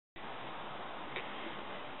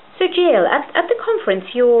So Gill, at the conference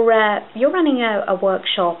you're running a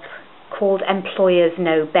workshop called Employers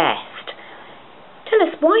Know Best. Tell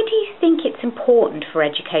us, why do you think it's important for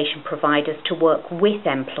education providers to work with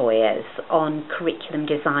employers on curriculum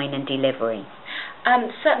design and delivery?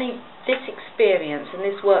 Certainly this experience and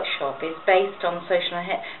this workshop is based on the social and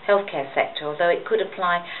healthcare sector, although it could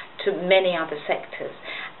apply to many other sectors.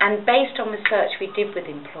 And based on research we did with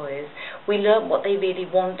employers, we learnt what they really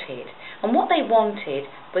wanted. And what they wanted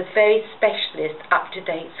was very specialist,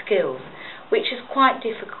 up-to-date skills, which is quite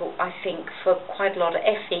difficult, I think, for quite a lot of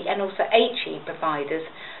FE and also HE providers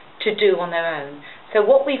to do on their own. So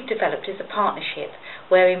what we've developed is a partnership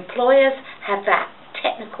where employers have that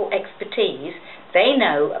technical expertise. They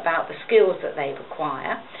know about the skills that they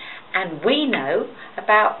require, and we know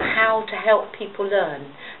about how to help people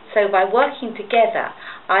learn. So by working together,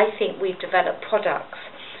 I think we've developed products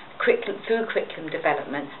through curriculum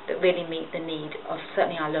development that really meet the need of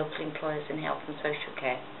certainly our local employers in health and social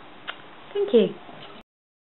care. Thank you.